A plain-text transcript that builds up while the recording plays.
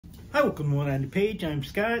Hi, welcome to One on the Page. I'm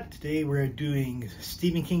Scott. Today we're doing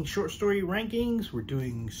Stephen King short story rankings. We're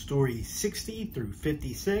doing story 60 through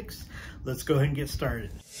 56. Let's go ahead and get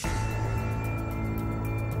started.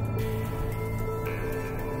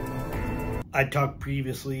 I talked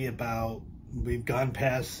previously about we've gone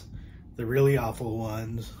past the really awful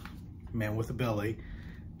ones, Man with a Belly,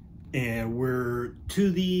 and we're to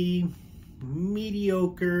the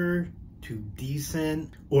mediocre to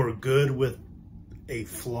decent or good with a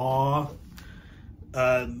flaw.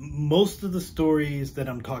 Most of the stories that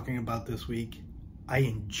I'm talking about this week I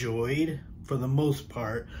enjoyed for the most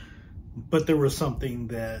part, but there was something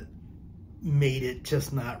that made it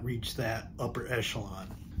just not reach that upper echelon.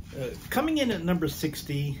 Coming in at number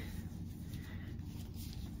 60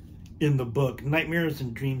 in the book Nightmares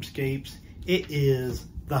and Dreamscapes, it is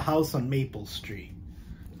The House on Maple Street.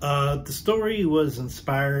 The story was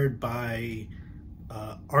inspired by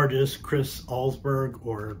artist Chris Alsberg,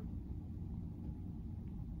 or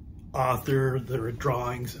author. There were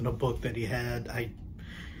drawings in a book that he had.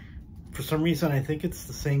 For some reason, I think it's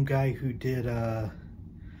the same guy who did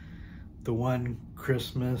the one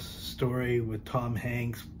Christmas story with Tom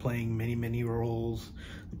Hanks playing many roles,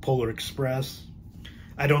 The Polar Express.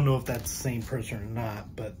 I don't know if that's the same person or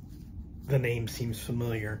not, but the name seems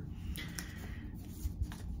familiar.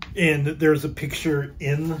 And there's a picture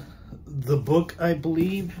in the book, I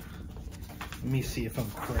believe. Let me see if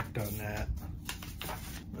I'm correct on that.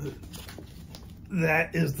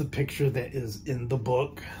 That is the picture that is in the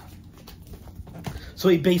book. So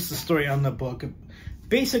he based the story on the book,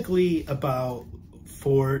 basically about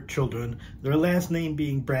 4 children, their last name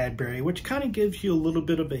being Bradbury, which kind of gives you a little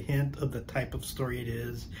bit of a hint of the type of story it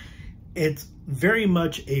is. It's very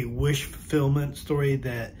much a wish fulfillment story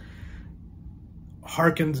that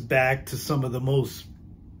harkens back to some of the most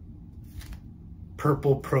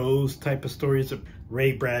purple prose type of stories that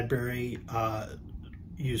Ray Bradbury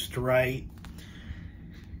used to write.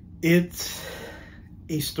 It's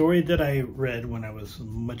a story that I read when I was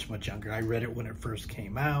much younger. I read it when it first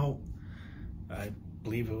came out. I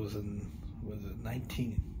believe it was in, was it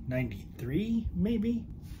 1993 maybe?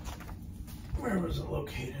 Where was it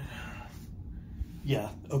located? Yeah,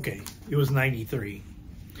 okay, it was 93.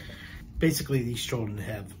 Basically, these children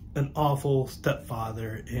have an awful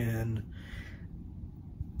stepfather, and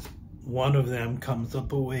one of them comes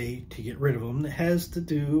up a way to get rid of them that has to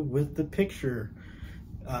do with the picture.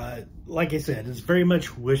 Like I said, it's very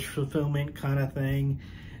much wish fulfillment kind of thing.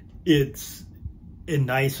 It's a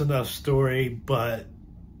nice enough story, but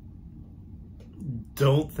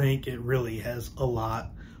don't think it really has a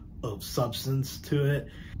lot of substance to it.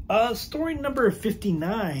 Story number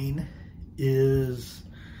 59 is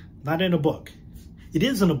not in a book. It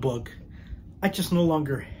is in a book. I just no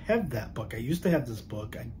longer have that book. I used to have this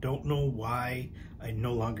book. I don't know why I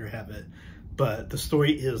no longer have it. But the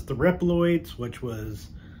story is The Reploids, which was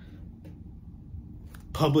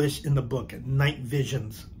published in the book Night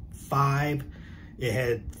Visions 5. It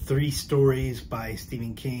had 3 stories by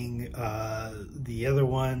Stephen King. The other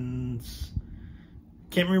ones,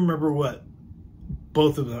 can't remember what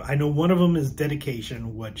both of them. I know one of them is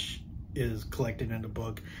Dedication, which is collected in the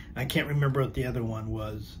book. I can't remember what the other one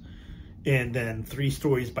was. And then 3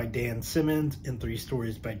 stories by Dan Simmons and 3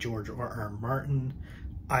 stories by George R.R. Martin.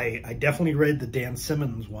 I definitely read the Dan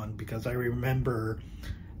Simmons one because I remember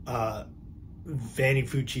Vanny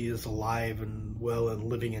Fucci is alive and well and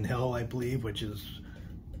living in hell, I believe, which is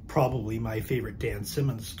probably my favorite Dan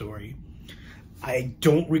Simmons story. I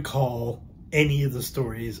don't recall any of the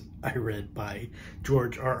stories I read by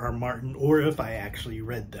George R.R. Martin, or if I actually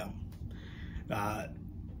read them.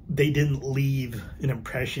 They didn't leave an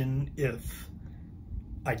impression if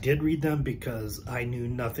I did read them, because I knew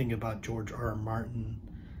nothing about George R.R. Martin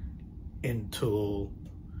until,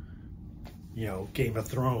 you know, Game of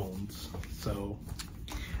Thrones. So,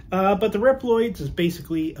 but The Reploids is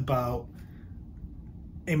basically about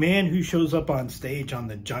a man who shows up on stage on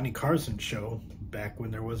the Johnny Carson show, back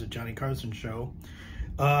when there was a Johnny Carson show,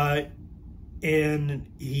 and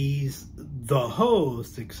he's the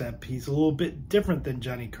host, except he's a little bit different than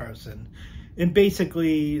Johnny Carson, and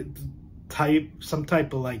basically some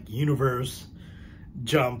type of like universe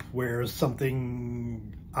jump where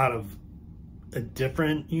something out of a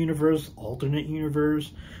different universe, alternate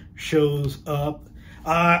universe, shows up.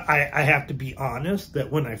 I have to be honest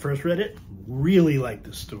that when I first read it, really liked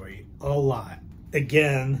the story a lot.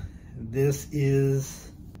 Again, this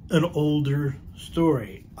is an older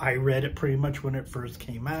story. I read it pretty much when it first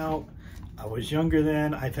came out. I was younger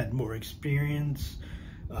then. I've had more experience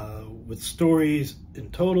with stories in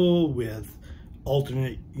total, with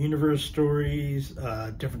alternate universe stories,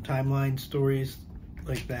 different timeline stories,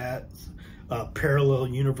 like that. Parallel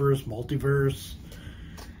universe, multiverse.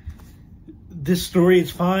 This story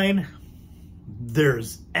is fine.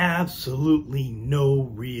 There's absolutely no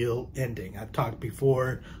real ending. I've talked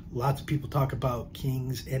before, lots of people talk about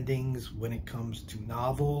King's endings when it comes to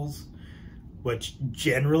novels, which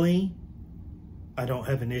generally I don't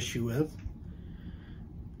have an issue with.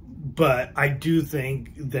 But I do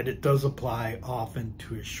think that it does apply often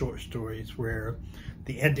to his short stories where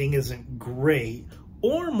the ending isn't great,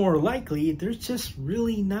 or more likely, there's just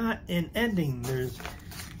really not an ending.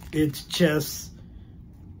 It's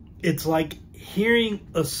like hearing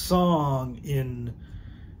a song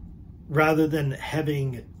rather than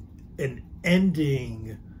having an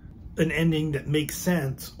ending that makes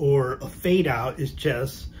sense, or a fade out is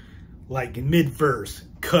just like mid-verse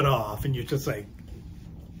cut off and you're just like,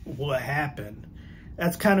 what happened?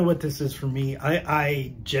 That's kind of what this is for me.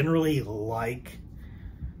 I generally like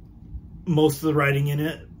most of the writing in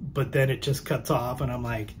it, but then it just cuts off and I'm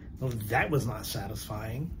like, oh, that was not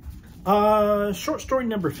satisfying. Short story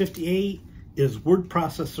number 58 is Word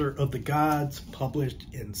Processor of the Gods, published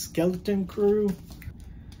in Skeleton Crew.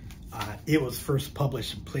 It was first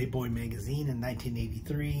published in Playboy magazine in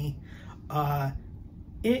 1983.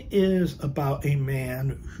 It is about a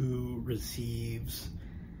man who receives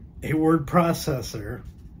a word processor.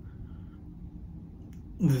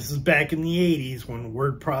 This is back in the 80s when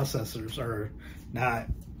word processors are not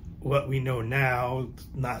what we know now,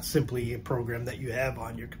 not simply a program that you have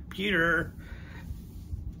on your computer.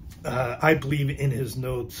 I believe in his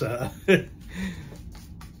notes,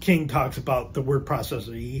 King talks about the word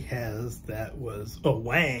processor he has that was a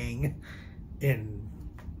Wang, and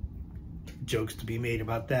jokes to be made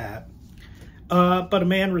about that. But a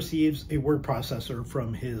man receives a word processor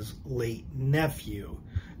from his late nephew.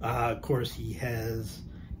 Of course, he has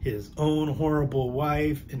his own horrible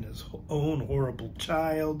wife and his own horrible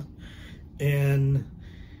child, and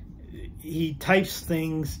he types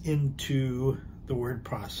things into the word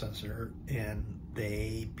processor and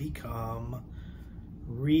they become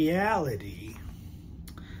reality.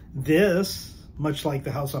 This, much like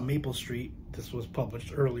The House on Maple Street, this was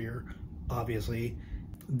published earlier, obviously.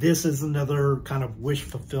 This is another kind of wish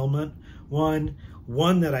fulfillment one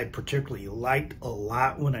that I particularly liked a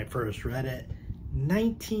lot when I first read it.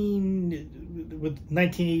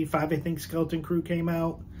 1985, I think Skeleton Crew came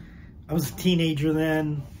out. I was a teenager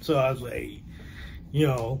then, so I was like, you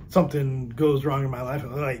know, something goes wrong in my life. I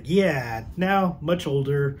was like, yeah, now much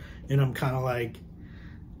older, and I'm kind of like,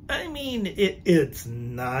 I mean, it's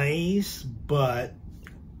nice, but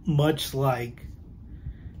much like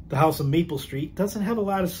The House on Maple Street, doesn't have a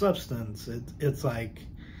lot of substance. It's like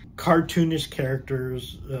cartoonish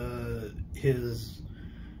characters, his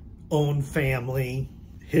own family,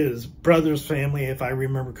 his brother's family, if I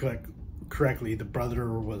remember correctly, the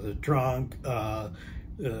brother was a drunk.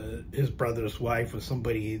 His brother's wife was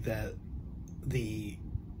somebody that the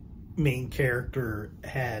main character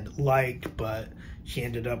had liked, but she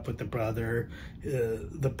ended up with the brother.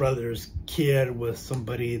 The brother's kid was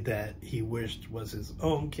somebody that he wished was his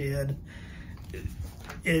own kid.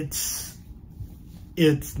 It's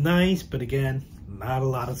nice, but again, not a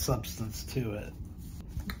lot of substance to it.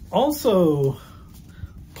 Also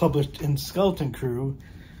published in Skeleton Crew,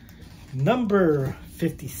 number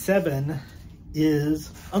 57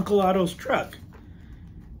 is Uncle Otto's Truck.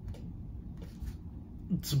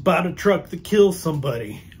 It's about a truck that kills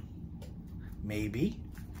somebody. Maybe.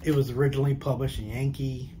 It was originally published in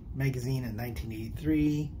Yankee magazine in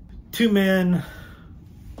 1983. Two men,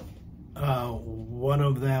 one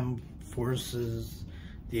of them forces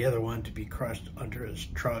the other one to be crushed under his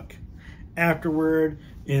truck afterward,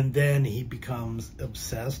 and then he becomes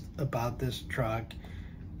obsessed about this truck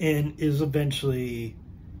and is eventually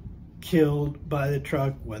killed by the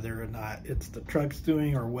truck, whether or not it's the truck's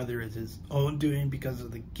doing or whether it's his own doing because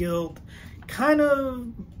of the guilt. Kind of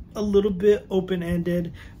a little bit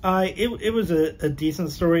open-ended. It was a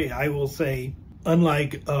decent story, I will say.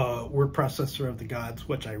 Unlike Word Processor of the Gods,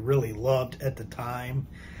 which I really loved at the time,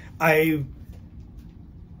 I've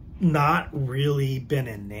not really been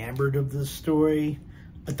enamored of this story.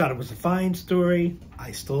 I thought it was a fine story.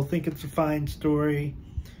 I still think it's a fine story.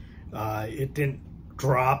 It didn't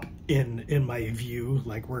drop in my view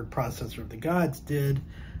like Word Processor of the Gods did,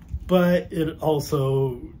 but it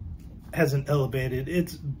also hasn't elevated.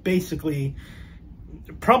 It's basically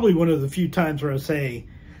probably one of the few times where I say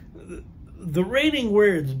the rating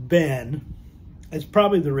where it's been is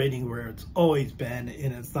probably the rating where it's always been,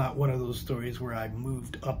 and it's not one of those stories where I've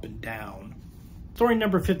moved up and down. Story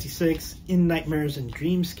number 56 in Nightmares and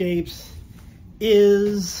Dreamscapes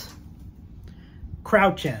is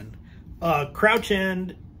Crouchen, Crouch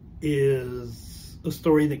End is a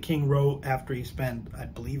story that King wrote after he spent, I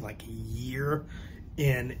believe, like a year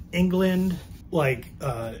in England. Like,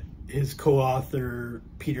 his co-author,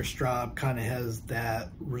 Peter Straub, kind of has that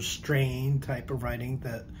restrained type of writing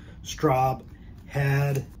that Straub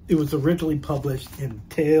had. It was originally published in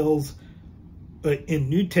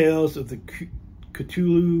New Tales of the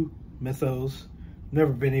Cthulhu Mythos.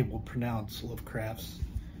 Never been able to pronounce Lovecraft's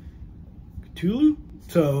Cthulhu.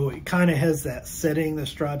 So it kind of has that setting that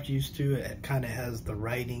Straub's used to. It kind of has the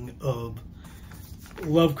writing of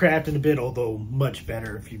Lovecraft in a bit, although much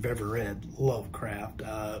better if you've ever read Lovecraft.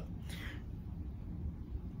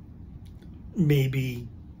 Maybe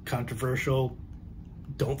controversial.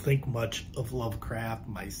 Don't think much of Lovecraft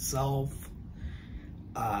myself.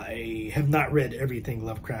 I have not read everything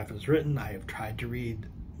Lovecraft has written. I have tried to read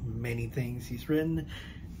many things he's written,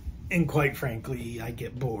 and quite frankly, I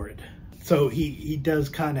get bored. So he does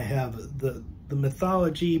kind of have the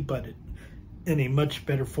mythology, but in a much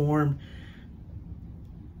better form,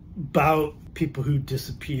 about people who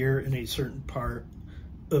disappear in a certain part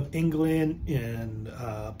of England, and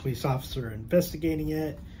a police officer investigating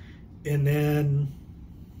it. And then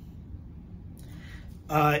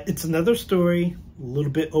it's another story, a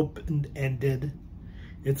little bit open-ended.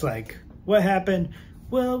 It's like, what happened?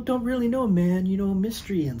 Well, don't really know, man. You know,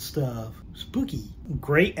 mystery and stuff. Spooky.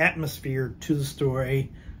 Great atmosphere to the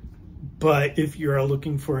story. But if you're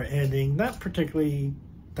looking for an ending, not particularly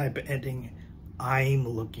type of ending I'm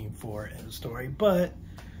looking for in a story, but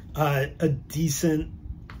a decent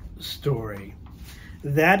story.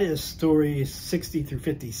 That is stories 60 through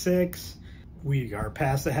 56. We are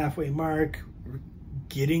past the halfway mark. We're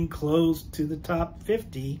getting close to the top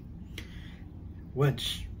 50,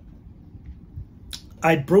 which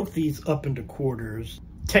I broke these up into quarters,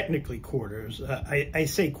 technically quarters. I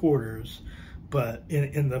say quarters, but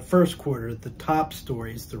in the first quarter, the top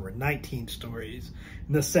stories, there were 19 stories.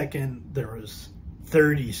 In the second, there was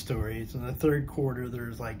 30 stories. In the third quarter, there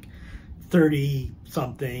was like 30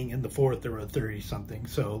 something. In the fourth, there were 30 something.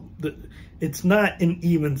 So it's not an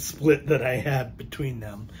even split that I have between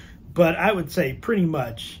them. But I would say pretty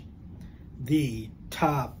much the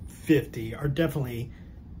top 50 are definitely,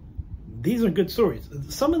 these are good stories.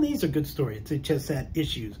 Some of these are good stories. It just had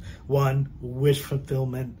issues. One, wish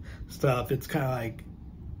fulfillment stuff. It's kind of like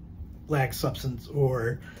lack substance,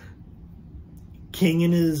 or King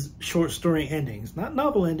and his short story endings. Not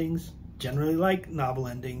novel endings. Generally like novel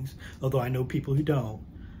endings, although I know people who don't.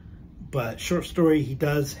 But short story, he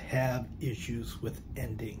does have issues with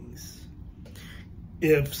endings.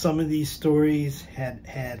 If some of these stories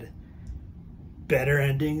had better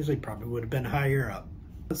endings, they probably would have been higher up.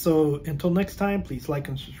 So until next time, please like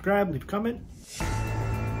and subscribe, leave a comment.